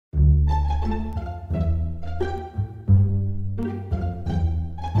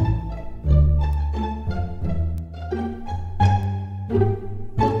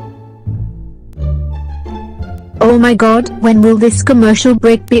my god, when will this commercial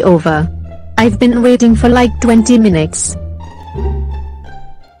break be over? I've been waiting for like 20 minutes.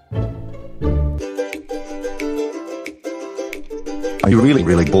 Are you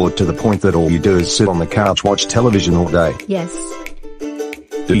really bored to the point that all you do is sit on the couch watch television all day? Yes.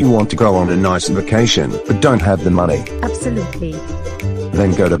 Do you want to go on a nice vacation but don't have the money? Absolutely.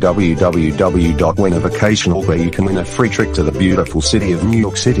 Then go to www.winnervacational where you can win a free trip to the beautiful city of New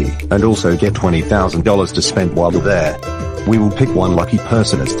York City, and also get $20,000 to spend while you're there. We will pick one lucky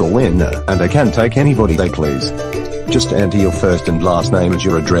person as the winner, and they can take anybody they please. Just enter your first and last name and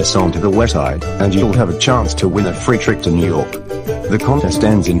your address onto the website, and you'll have a chance to win a free trip to New York. The contest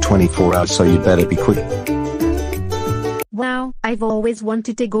ends in 24 hours, so you'd better be quick. Wow, I've always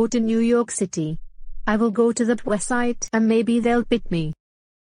wanted to go to New York City. I will go to that website and maybe they'll pick me.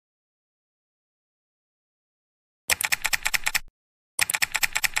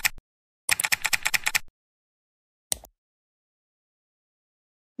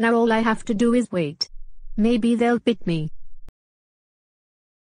 Now all I have to do is wait. Maybe they'll pick me.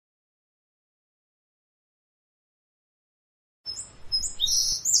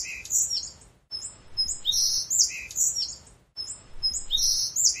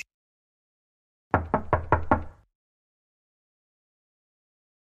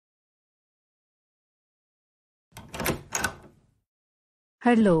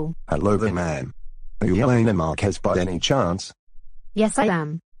 Hello. Hello there, ma'am. Are you Elena Marquez by any chance? Yes, I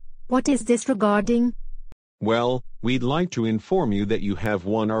am. What is this regarding? Well, we'd like to inform you that you have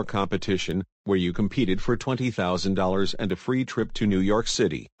won our competition, where you competed for $20,000 and a free trip to New York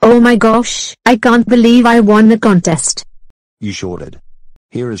City. Oh my gosh, I can't believe I won the contest. You sure did.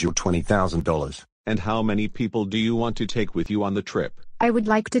 Here is your $20,000. And how many people do you want to take with you on the trip? I would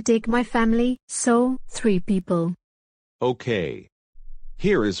like to take my family, so 3 people. Okay.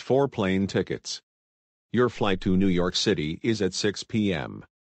 Here is 4 plane tickets. Your flight to New York City is at 6 p.m.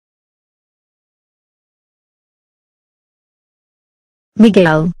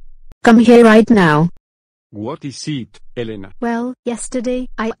 Miguel. Come here right now. What is it, Elena? Well, yesterday,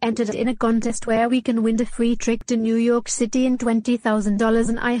 I entered in a contest where we can win a free trip to New York City and $20,000,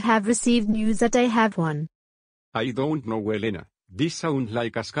 and I have received news that I have won. I don't know, Elena. This sounds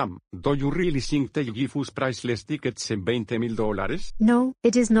like a scam. Do you really think they give us priceless tickets and $20,000? No,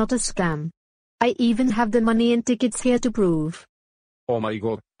 it is not a scam. I even have the money and tickets here to prove. Oh my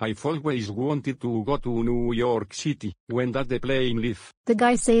god, I've always wanted to go to New York City. When does the plane leave? The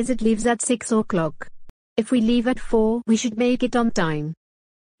guy says it leaves at 6 o'clock. If we leave at 4, we should make it on time.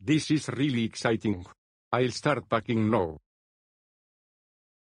 This is really exciting. I'll start packing now.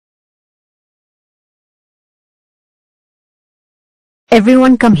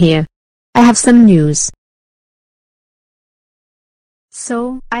 Everyone come here. I have some news.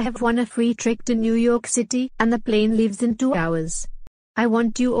 So, I have won a free trip to New York City, and the plane leaves in 2 hours. I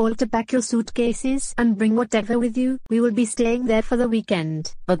want you all to pack your suitcases and bring whatever with you. We will be staying there for the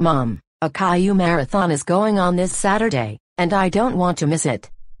weekend. But Mom, a Caillou Marathon is going on this Saturday, and I don't want to miss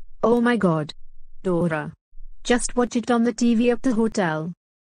it. Oh my god. Dora. Just watch it on the TV at the hotel.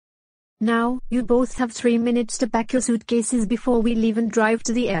 Now, you both have 3 minutes to pack your suitcases before we leave and drive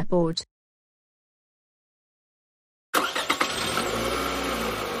to the airport.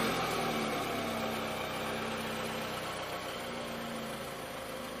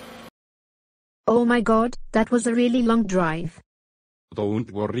 Oh my god, that was a really long drive. Don't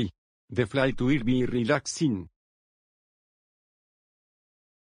worry. The flight will be relaxing.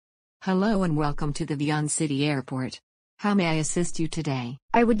 Hello and welcome to the Vian City Airport. How may I assist you today?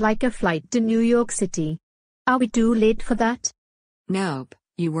 I would like a flight to New York City. Are we too late for that? Nope,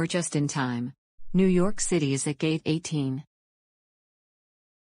 you were just in time. New York City is at gate 18.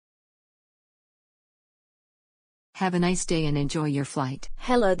 Have a nice day and enjoy your flight.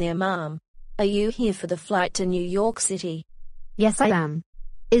 Hello there, Mom. Are you here for the flight to New York City? Yes, I am.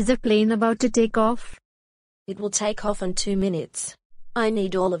 Is the plane about to take off? It will take off in 2 minutes. I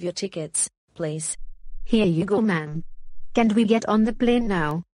need all of your tickets, please. Here you go, ma'am. Can we get on the plane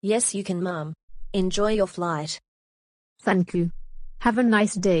now? Yes, you can, Mom. Enjoy your flight. Thank you. Have a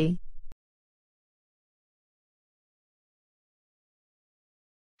nice day.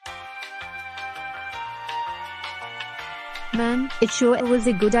 Man, it sure was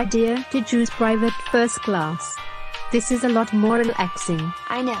a good idea to choose private first class. This is a lot more relaxing.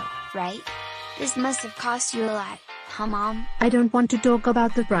 I know, right? This must have cost you a lot, huh, Mom? I don't want to talk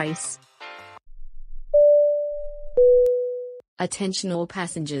about the price. Attention all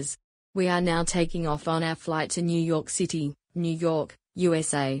passengers. We are now taking off on our flight to New York City, New York,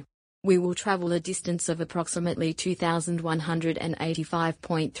 USA. We will travel a distance of approximately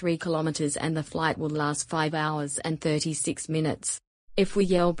 2,185.3 kilometers and the flight will last 5 hours and 36 minutes. If we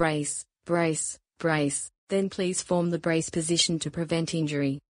yell brace, brace, brace, then please form the brace position to prevent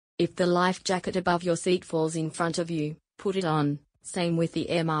injury. If the life jacket above your seat falls in front of you, put it on, same with the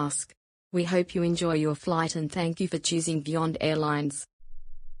air mask. We hope you enjoy your flight and thank you for choosing Beyond Airlines.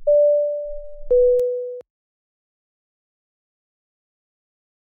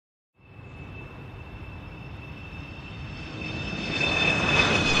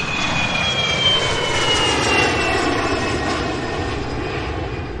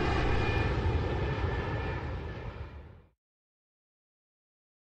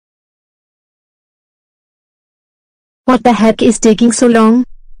 What the heck is taking so long?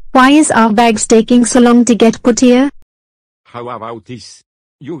 Why is our bags taking so long to get put here? How about this?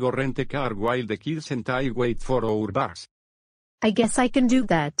 You go rent a car while the kids and I wait for our bags. I guess I can do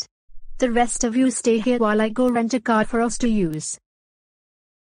that. The rest of you stay here while I go rent a car for us to use.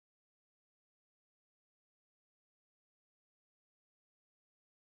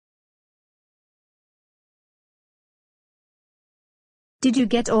 Did you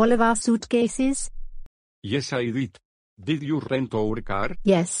get all of our suitcases? Yes, I did. Did you rent our car?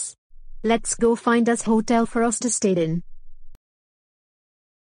 Yes. Let's go find us hotel for us to stay in.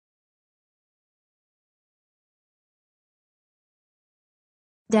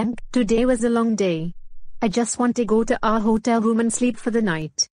 Damn, today was a long day. I just want to go to our hotel room and sleep for the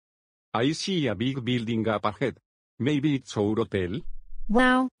night. I see a big building up ahead. Maybe it's our hotel?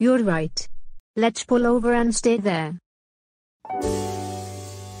 Wow, you're right. Let's pull over and stay there.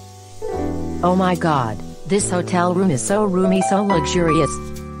 Oh my god, this hotel room is so roomy, so luxurious.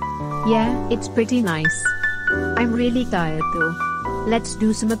 Yeah, it's pretty nice. I'm really tired though. Let's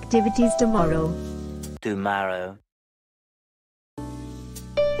do some activities tomorrow. Tomorrow.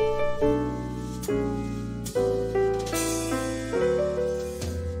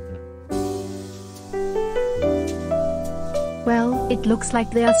 Well, it looks like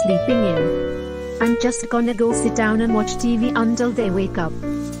they are sleeping in. I'm just gonna go sit down and watch TV until they wake up.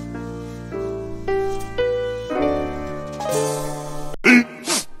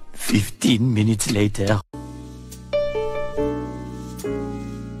 Minutes later.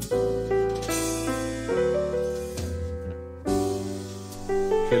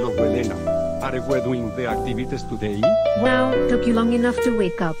 Hello, Elena. Are we doing the activities today? Wow, took you long enough to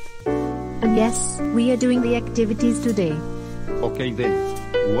wake up. And yes, we are doing the activities today. Okay then.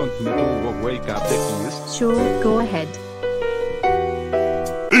 Want me to go wake up the kids? Sure, go ahead.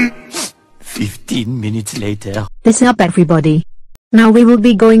 15 minutes later. Listen up everybody. Now we will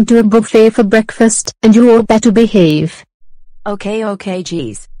be going to a buffet for breakfast, and you all better behave. Okay,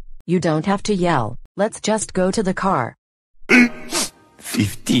 geez. You don't have to yell, let's just go to the car.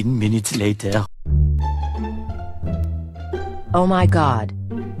 15 minutes later. Oh my god.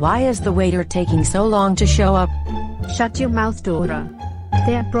 Why is the waiter taking so long to show up? Shut your mouth, Dora.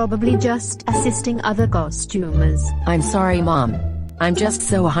 They are probably just assisting other costumers. I'm sorry, Mom. I'm just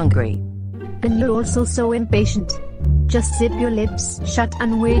so hungry. And you're also so impatient. Just zip your lips shut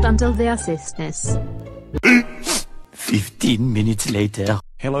and wait until they assist us. 15 minutes later.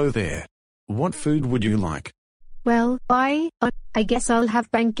 Hello there. What food would you like? Well, I guess I'll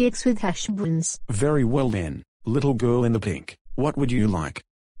have pancakes with hash browns. Very well then, little girl in the pink. What would you like?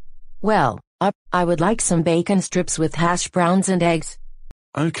 Well, I would like some bacon strips with hash browns and eggs.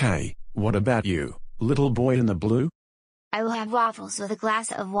 Okay, what about you, little boy in the blue? I will have waffles with a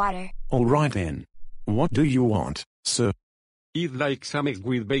glass of water. Alright then. What do you want, sir? I'd like some eggs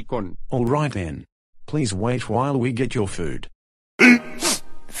with bacon. Alright then. Please wait while we get your food.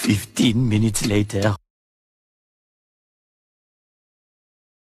 15 minutes later.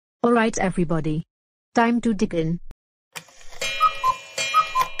 Alright everybody. Time to dig in.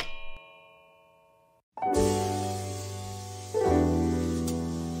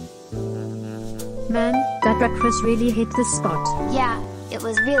 Man, that breakfast really hit the spot. Yeah, it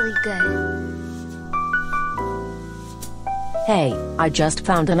was really good. Hey, I just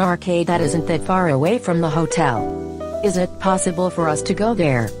found an arcade that isn't that far away from the hotel. Is it possible for us to go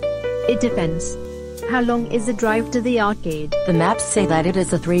there? It depends. How long is the drive to the arcade? The maps say that it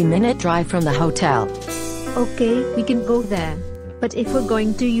is a 3-minute drive from the hotel. Okay, we can go there. But if we're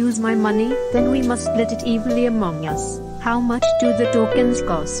going to use my money, then we must split it evenly among us. How much do the tokens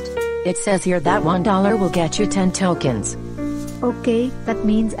cost? It says here that $1 will get you 10 tokens. Okay, that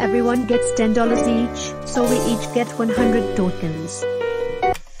means everyone gets $10 each, so we each get 100 tokens.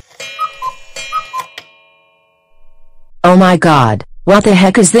 Oh my god, what the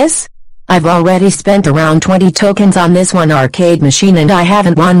heck is this? I've already spent around 20 tokens on this one arcade machine and I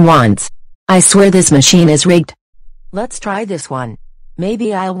haven't won once. I swear this machine is rigged. Let's try this one.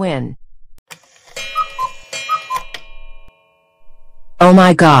 Maybe I'll win. Oh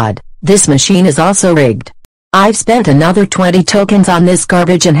my god, this machine is also rigged. I've spent another 20 tokens on this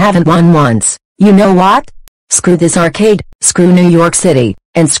garbage and haven't won once. You know what? Screw this arcade, screw New York City,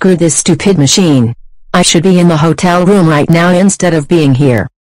 and screw this stupid machine. I should be in the hotel room right now instead of being here.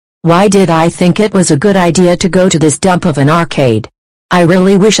 Why did I think it was a good idea to go to this dump of an arcade? I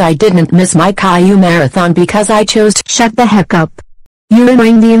really wish I didn't miss my Caillou marathon because I chose to Shut the heck up. You're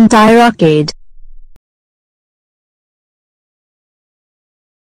annoying the entire arcade.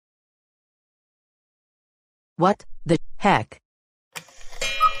 What the heck?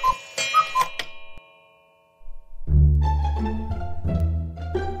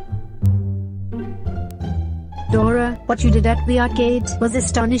 Dora, what you did at the arcade was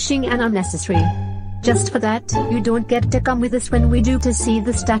astonishing and unnecessary. Just for that, you don't get to come with us when we do to see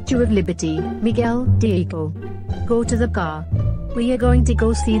the Statue of Liberty. Miguel, Diego. Go to the car. We are going to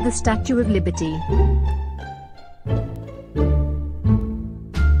go see the Statue of Liberty.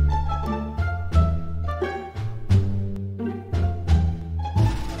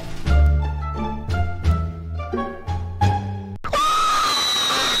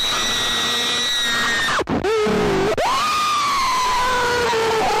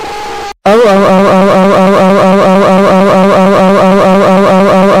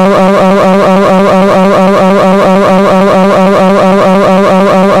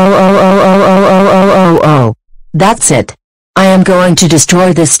 That's it. I am going to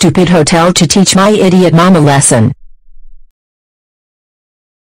destroy this stupid hotel to teach my idiot mom a lesson.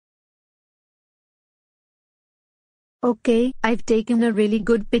 Okay, I've taken a really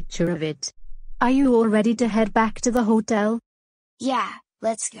good picture of it. Are you all ready to head back to the hotel? Yeah,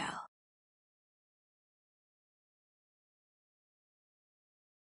 let's go.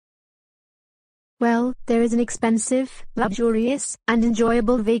 Well, there is an expensive, luxurious, and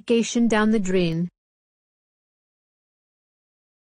enjoyable vacation down the drain.